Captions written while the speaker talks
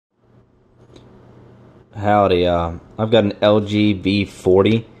Howdy, I've got an LG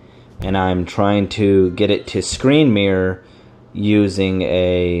V40 and I'm trying to get it to screen mirror using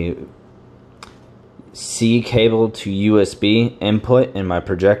a C cable to USB input in my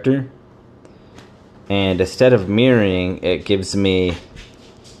projector, and instead of mirroring, it gives me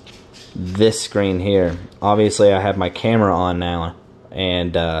this screen here. Obviously I have my camera on now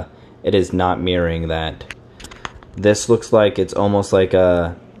and it is not mirroring that. This looks like it's almost like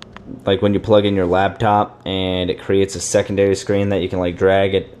when you plug in your laptop and it creates a secondary screen that you can like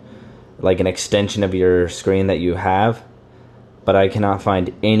drag it, like an extension of your screen that you have. But I cannot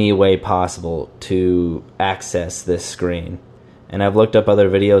find any way possible to access this screen. And I've looked up other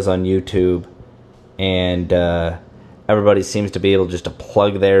videos on YouTube, and everybody seems to be able just to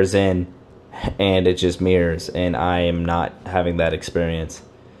plug theirs in and it just mirrors, and I am not having that experience.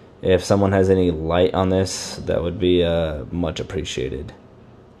 If someone has any light on this, that would be much appreciated.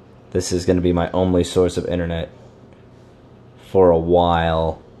 This is going to be my only source of internet for a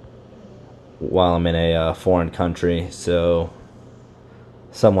while I'm in a foreign country, so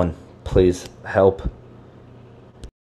someone please help.